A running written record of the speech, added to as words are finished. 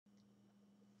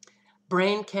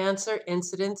Brain cancer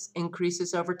incidence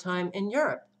increases over time in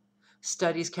Europe.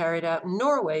 Studies carried out in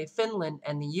Norway, Finland,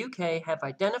 and the UK have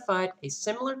identified a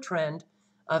similar trend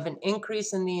of an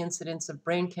increase in the incidence of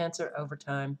brain cancer over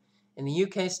time. In the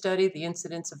UK study, the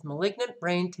incidence of malignant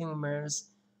brain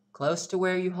tumors close to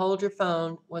where you hold your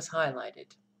phone was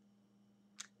highlighted.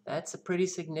 That's a pretty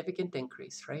significant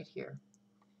increase right here.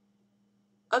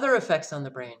 Other effects on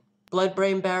the brain: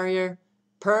 blood-brain barrier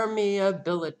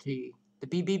permeability.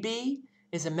 The BBB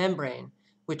is a membrane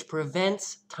which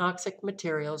prevents toxic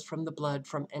materials from the blood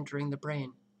from entering the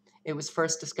brain. It was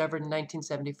first discovered in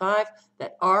 1975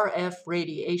 that RF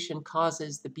radiation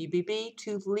causes the BBB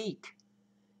to leak.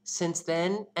 Since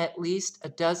then, at least a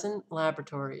dozen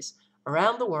laboratories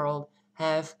around the world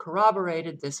have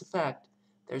corroborated this effect.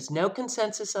 There's no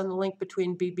consensus on the link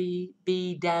between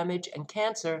BBB damage and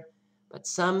cancer, but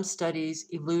some studies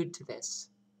allude to this.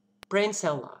 Brain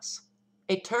cell loss.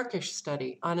 A Turkish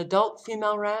study on adult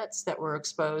female rats that were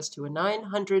exposed to a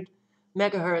 900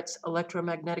 megahertz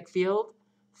electromagnetic field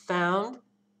found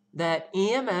that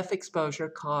EMF exposure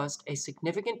caused a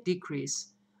significant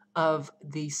decrease of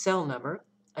the cell number.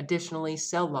 Additionally,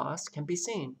 cell loss can be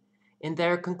seen. In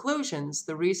their conclusions,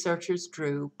 the researchers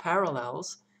drew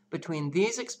parallels between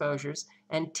these exposures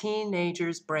and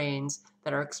teenagers' brains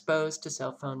that are exposed to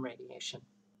cell phone radiation.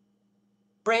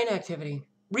 Brain activity.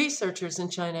 Researchers in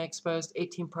China exposed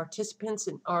 18 participants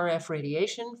in RF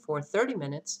radiation for 30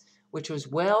 minutes, which was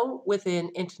well within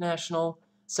international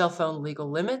cell phone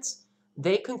legal limits.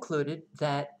 They concluded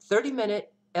that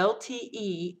 30-minute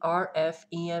LTE RF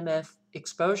EMF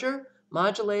exposure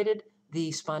modulated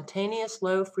the spontaneous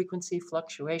low-frequency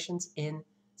fluctuations in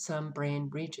some brain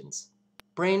regions.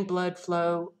 Brain blood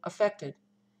flow affected.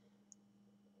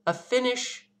 A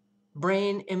Finnish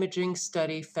brain imaging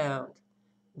study found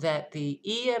that the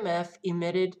EMF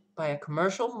emitted by a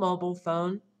commercial mobile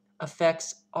phone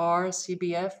affects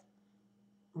RCBF,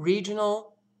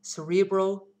 regional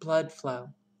cerebral blood flow,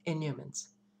 in humans.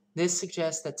 This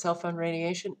suggests that cell phone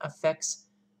radiation affects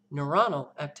neuronal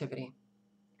activity.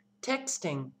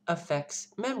 Texting affects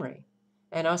memory.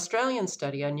 An Australian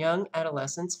study on young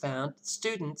adolescents found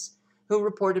students who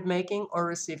reported making or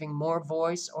receiving more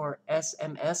voice or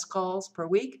SMS calls per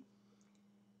week,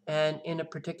 and in a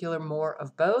particular more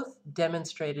of both,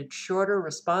 demonstrated shorter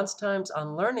response times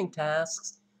on learning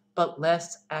tasks, but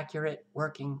less accurate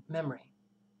working memory.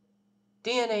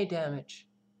 DNA damage.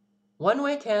 One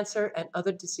way cancer and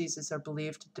other diseases are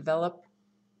believed to develop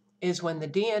is when the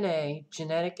DNA,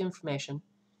 genetic information,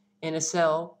 in a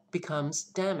cell becomes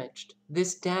damaged.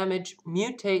 This damage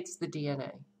mutates the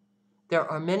DNA. There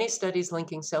are many studies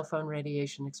linking cell phone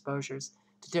radiation exposures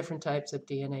to different types of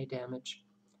DNA damage.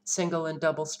 Single and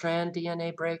double strand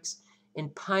DNA breaks.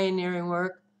 In pioneering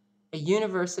work, a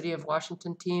University of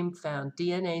Washington team found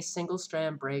DNA single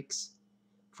strand breaks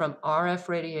from RF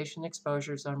radiation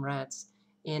exposures on rats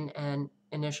in an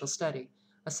initial study.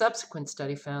 A subsequent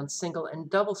study found single and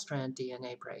double strand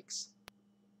DNA breaks.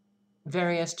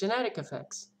 Various genetic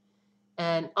effects.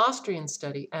 An Austrian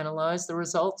study analyzed the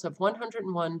results of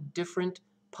 101 different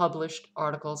published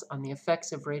articles on the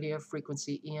effects of radio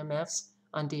frequency EMFs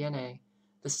on DNA.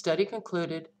 The study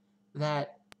concluded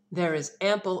that there is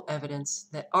ample evidence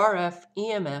that RF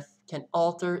EMF can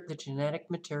alter the genetic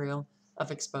material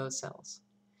of exposed cells.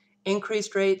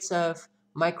 Increased rates of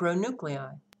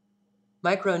micronuclei.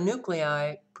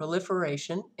 Micronuclei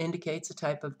proliferation indicates a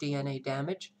type of DNA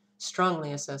damage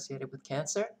strongly associated with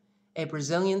cancer. A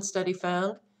Brazilian study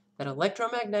found that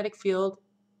electromagnetic field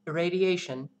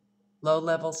irradiation,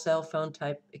 low-level cell phone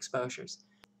type exposures,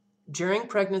 during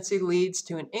pregnancy leads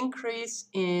to an increase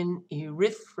in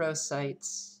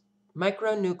erythrocytes,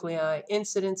 micronuclei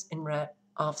incidence in rat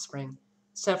offspring.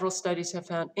 Several studies have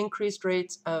found increased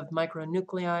rates of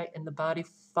micronuclei in the body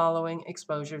following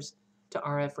exposures to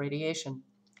RF radiation.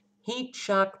 Heat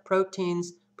shock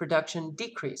proteins production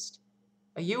decreased.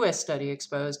 A U.S. study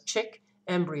exposed chick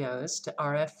embryos to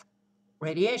RF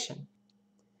radiation.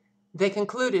 They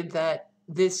concluded that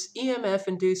this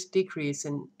EMF-induced decrease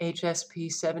in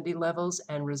HSP70 levels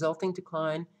and resulting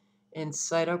decline in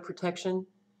cytoprotection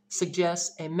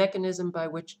suggests a mechanism by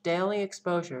which daily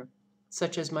exposure,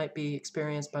 such as might be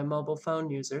experienced by mobile phone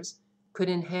users, could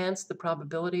enhance the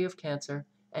probability of cancer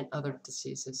and other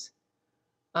diseases.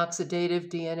 Oxidative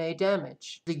DNA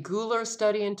damage. The Guler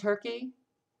study in Turkey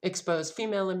exposed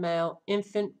female and male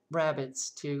infant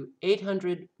rabbits to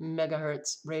 800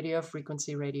 megahertz radio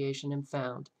frequency radiation and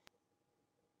found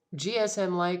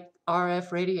GSM-like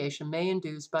RF radiation may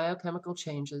induce biochemical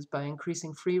changes by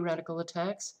increasing free radical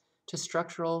attacks to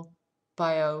structural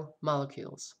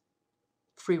biomolecules.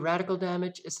 Free radical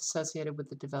damage is associated with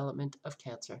the development of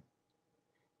cancer.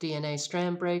 DNA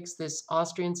strand breaks. This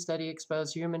Austrian study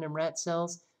exposed human and rat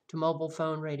cells to mobile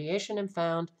phone radiation and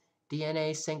found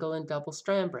DNA single and double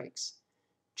strand breaks.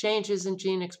 Changes in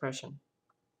gene expression.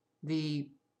 The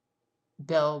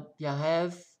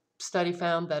Belyaev study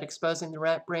found that exposing the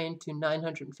rat brain to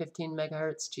 915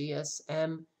 megahertz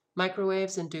GSM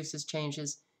microwaves induces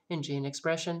changes in gene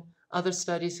expression. Other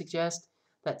studies suggest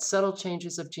that subtle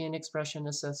changes of gene expression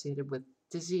associated with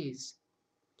disease.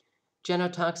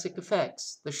 Genotoxic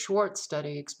effects. The Schwartz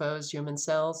study exposed human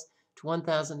cells to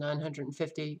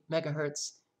 1,950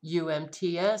 megahertz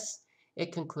UMTS.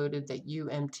 It concluded that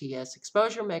UMTS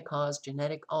exposure may cause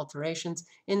genetic alterations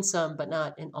in some but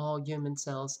not in all human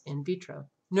cells in vitro.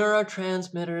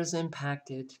 Neurotransmitters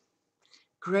impacted.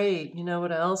 Great. You know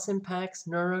what else impacts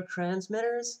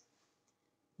neurotransmitters?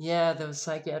 Yeah, those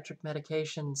psychiatric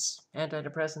medications,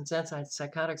 antidepressants,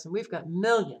 antipsychotics, and we've got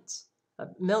millions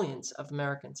of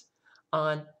Americans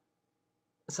on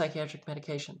psychiatric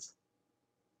medications,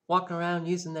 walking around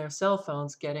using their cell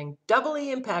phones, getting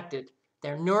doubly impacted.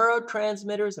 Their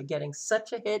neurotransmitters are getting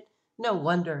such a hit. No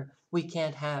wonder we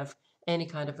can't have any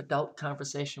kind of adult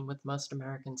conversation with most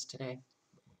Americans today.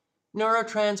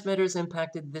 Neurotransmitters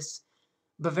impacted. This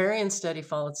Bavarian study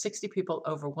followed 60 people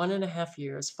over 1.5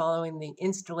 years following the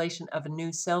installation of a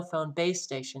new cell phone base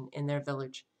station in their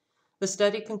village. The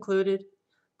study concluded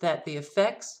that the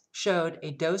effects showed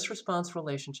a dose-response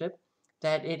relationship,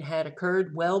 that it had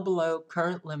occurred well below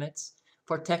current limits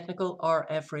for technical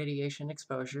RF radiation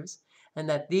exposures, and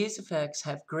that these effects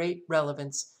have great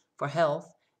relevance for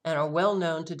health and are well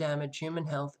known to damage human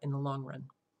health in the long run.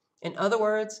 In other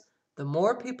words, the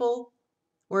more people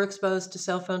were exposed to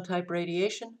cell phone type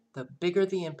radiation, the bigger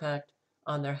the impact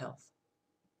on their health.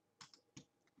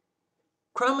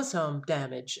 Chromosome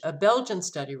damage. A Belgian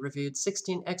study reviewed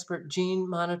 16 expert gene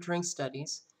monitoring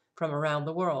studies from around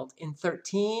the world. In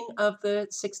 13 of the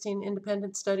 16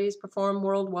 independent studies performed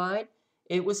worldwide,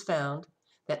 it was found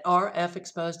that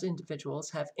RF-exposed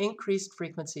individuals have increased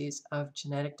frequencies of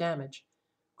genetic damage,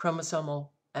 chromosomal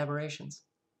aberrations.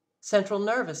 Central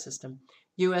nervous system.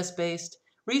 US-based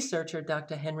researcher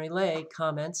Dr. Henry Lay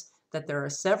comments that there are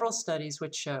several studies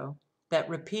which show that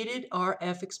repeated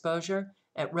RF exposure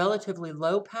at relatively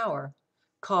low power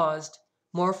caused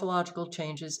morphological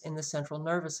changes in the central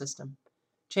nervous system.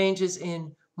 Changes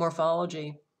in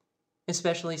morphology,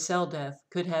 especially cell death,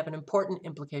 could have an important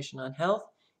implication on health.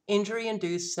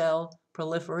 Injury-induced cell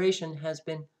proliferation has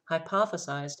been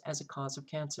hypothesized as a cause of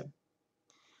cancer.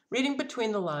 Reading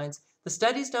between the lines, the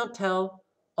studies don't tell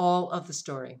all of the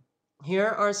story. Here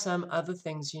are some other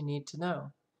things you need to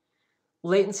know.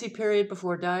 Latency period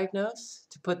before diagnosis.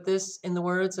 To put this in the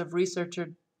words of researcher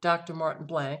Dr. Martin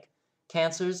Blank,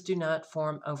 cancers do not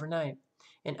form overnight.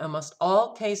 In almost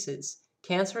all cases,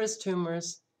 cancerous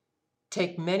tumors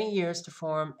take many years to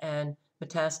form and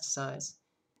metastasize.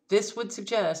 This would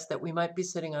suggest that we might be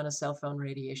sitting on a cell phone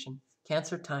radiation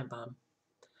cancer time bomb.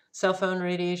 Cell phone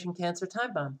radiation cancer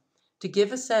time bomb. To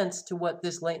give a sense to what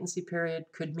this latency period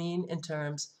could mean in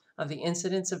terms of the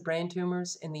incidence of brain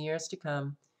tumors in the years to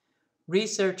come,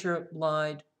 researcher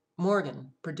Lloyd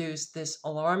Morgan produced this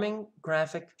alarming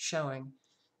graphic showing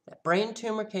that brain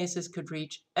tumor cases could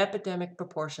reach epidemic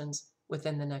proportions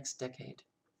within the next decade.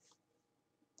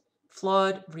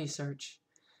 Flawed research.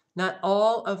 Not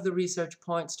all of the research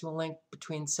points to a link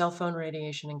between cell phone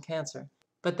radiation and cancer,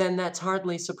 but then that's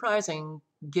hardly surprising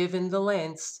given the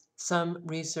lengths some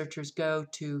researchers go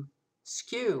to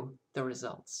skew the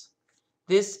results.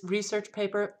 This research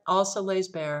paper also lays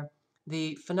bare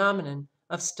the phenomenon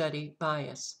of study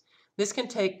bias. This can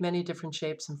take many different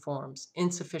shapes and forms: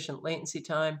 insufficient latency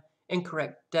time,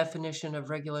 incorrect definition of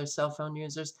regular cell phone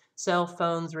users, cell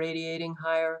phones radiating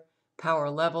higher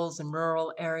power levels in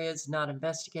rural areas not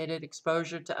investigated,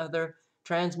 exposure to other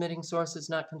transmitting sources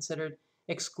not considered,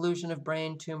 exclusion of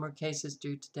brain tumor cases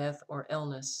due to death or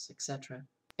illness, etc.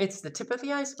 It's the tip of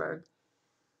the iceberg.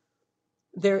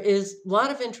 There is a lot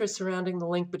of interest surrounding the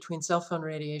link between cell phone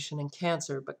radiation and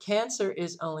cancer, but cancer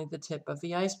is only the tip of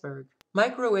the iceberg.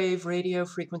 Microwave radio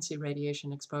frequency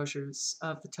radiation exposures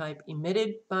of the type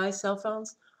emitted by cell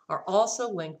phones are also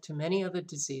linked to many other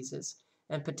diseases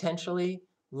and potentially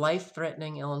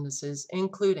life-threatening illnesses,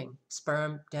 including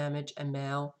sperm damage and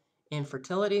male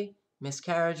infertility,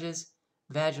 miscarriages,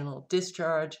 vaginal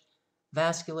discharge,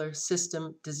 vascular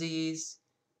system disease,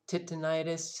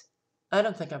 titanitis. I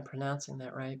don't think I'm pronouncing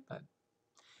that right, but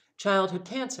childhood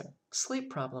cancer, sleep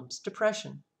problems,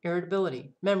 depression,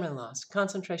 irritability, memory loss,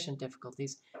 concentration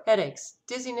difficulties, headaches,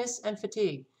 dizziness and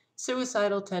fatigue,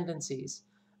 suicidal tendencies,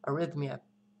 arrhythmia,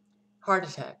 heart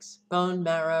attacks, bone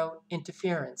marrow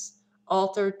interference,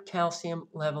 altered calcium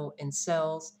level in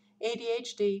cells,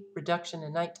 ADHD, reduction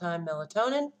in nighttime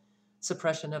melatonin,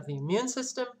 suppression of the immune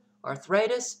system,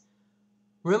 arthritis,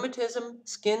 rheumatism,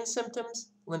 skin symptoms,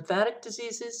 lymphatic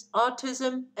diseases,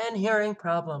 autism, and hearing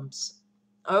problems.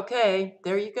 Okay,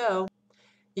 there you go.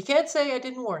 You can't say I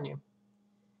didn't warn you.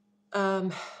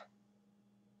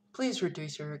 Please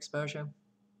reduce your exposure.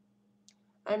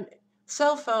 And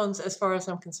cell phones, as far as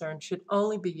I'm concerned, should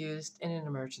only be used in an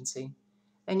emergency.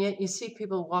 And yet you see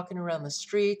people walking around the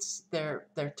streets, they're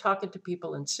talking to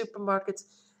people in supermarkets.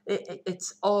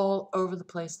 It's all over the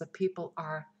place that people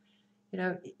are,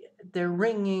 they're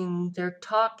ringing, they're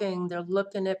talking, they're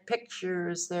looking at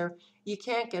pictures, you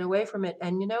can't get away from it.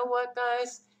 And you know what,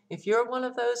 guys? If you're one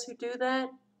of those who do that,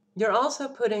 you're also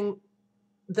putting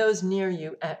those near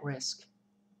you at risk.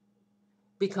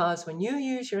 Because when you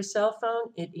use your cell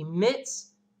phone, it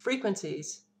emits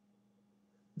frequencies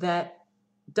that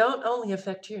don't only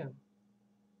affect you,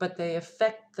 but they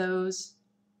affect those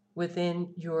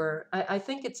within your, I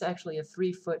think it's actually a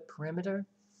 3-foot perimeter.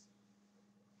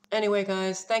 Anyway,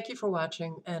 guys, thank you for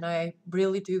watching, and I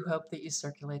really do hope that you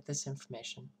circulate this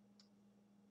information.